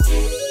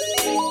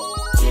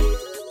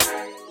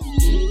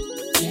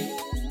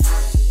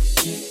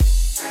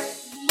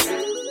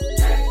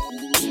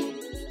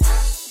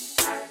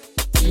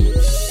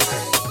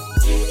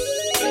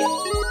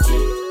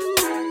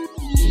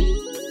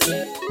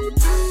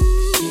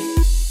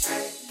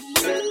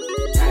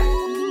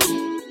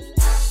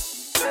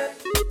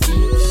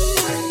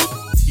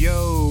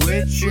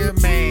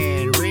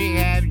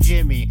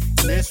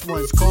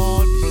one's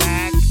called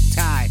Black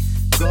Tie.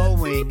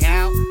 Going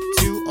out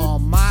to all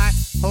my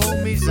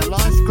homies I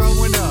lost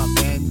growing up,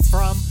 and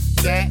from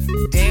that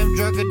damn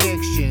drug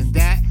addiction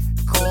that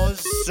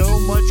caused so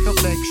much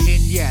confliction.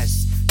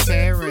 Yes,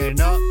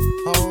 tearing up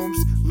homes,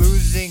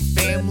 losing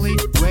family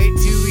way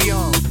too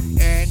young,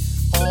 and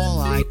all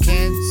I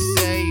can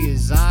say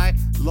is I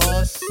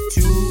lost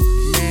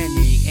too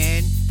many,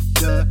 and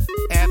the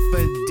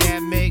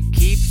epidemic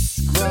keeps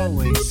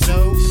growing.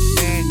 So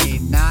many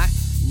not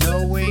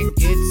knowing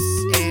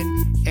it's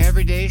an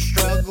everyday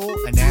struggle,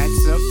 and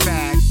that's a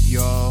fact,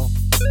 y'all.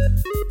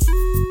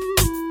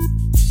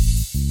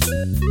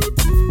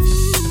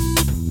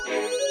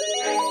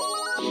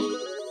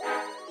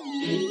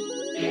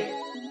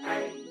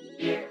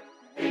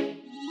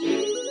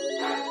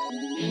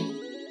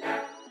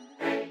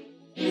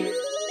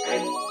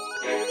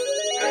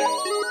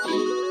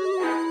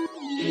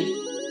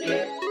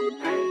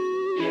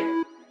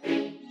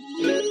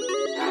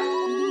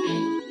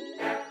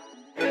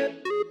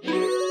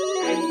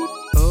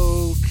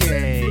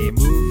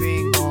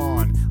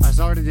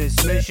 Started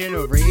this mission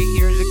over 8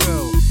 years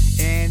ago,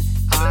 and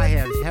I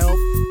have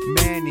helped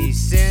many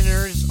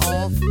sinners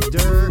off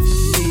their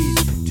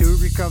knees to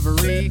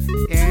recovery,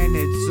 and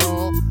it's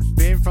all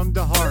been from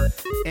the heart,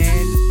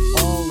 and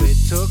all it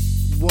took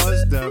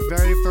was the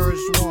very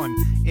first one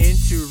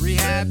into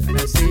rehab, and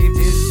I saved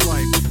his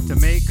life to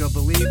make a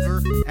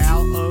believer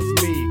out of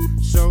me.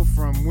 So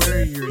from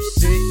where you're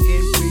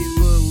sitting, please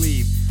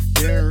believe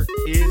there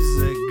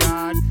is a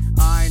God.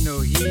 I know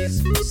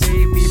he's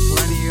saved me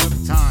plenty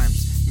of times.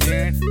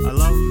 Man, I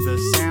love the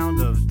sound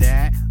of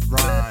that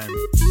rhyme.